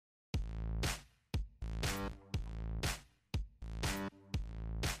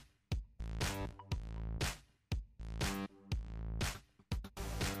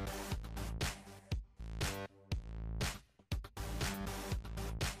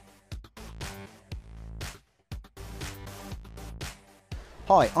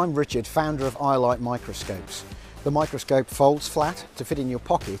Hi, I'm Richard, founder of ioLight Microscopes. The microscope folds flat to fit in your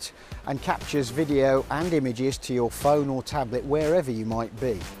pocket and captures video and images to your phone or tablet wherever you might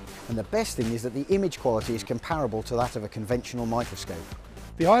be. And the best thing is that the image quality is comparable to that of a conventional microscope.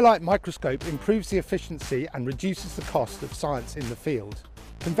 The ioLight microscope improves the efficiency and reduces the cost of science in the field.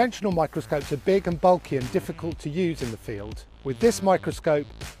 Conventional microscopes are big and bulky and difficult to use in the field. With this microscope,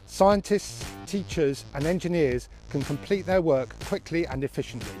 scientists, teachers and engineers can complete their work quickly and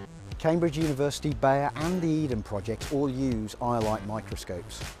efficiently. Cambridge University, Bayer and the Eden Project all use ioLight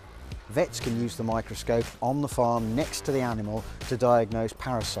microscopes. Vets can use the microscope on the farm next to the animal to diagnose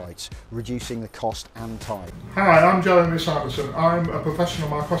parasites, reducing the cost and time. Hi, I'm Jeremy Sanderson. I'm a professional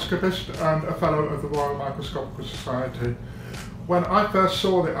microscopist and a fellow of the Royal Microscopical Society. When I first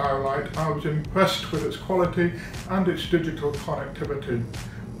saw the ioLight, I was impressed with its quality and its digital connectivity.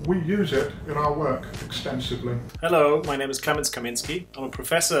 We use it in our work extensively. Hello, my name is Clemens Kaminski. I'm a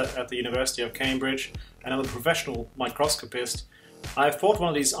professor at the University of Cambridge and I'm a professional microscopist. I've bought one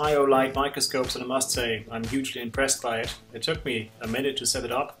of these ioLight microscopes and I must say I'm hugely impressed by it. It took me a minute to set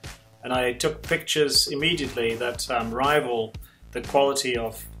it up and I took pictures immediately that rival the quality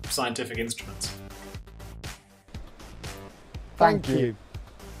of scientific instruments. Thank you.